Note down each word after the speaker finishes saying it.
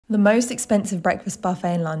The most expensive breakfast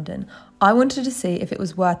buffet in London. I wanted to see if it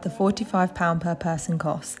was worth the £45 per person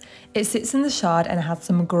cost. It sits in the Shard and it has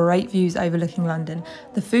some great views overlooking London.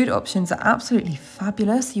 The food options are absolutely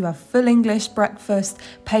fabulous. You have full English breakfast,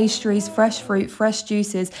 pastries, fresh fruit, fresh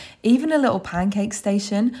juices, even a little pancake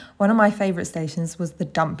station. One of my favourite stations was the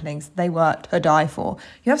dumplings. They were to die for.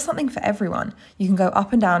 You have something for everyone. You can go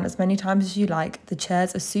up and down as many times as you like. The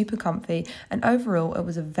chairs are super comfy and overall it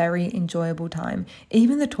was a very enjoyable time.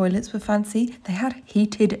 Even the toilets were fancy. They had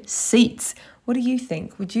heated seats. What do you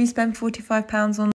think? Would you spend £45 on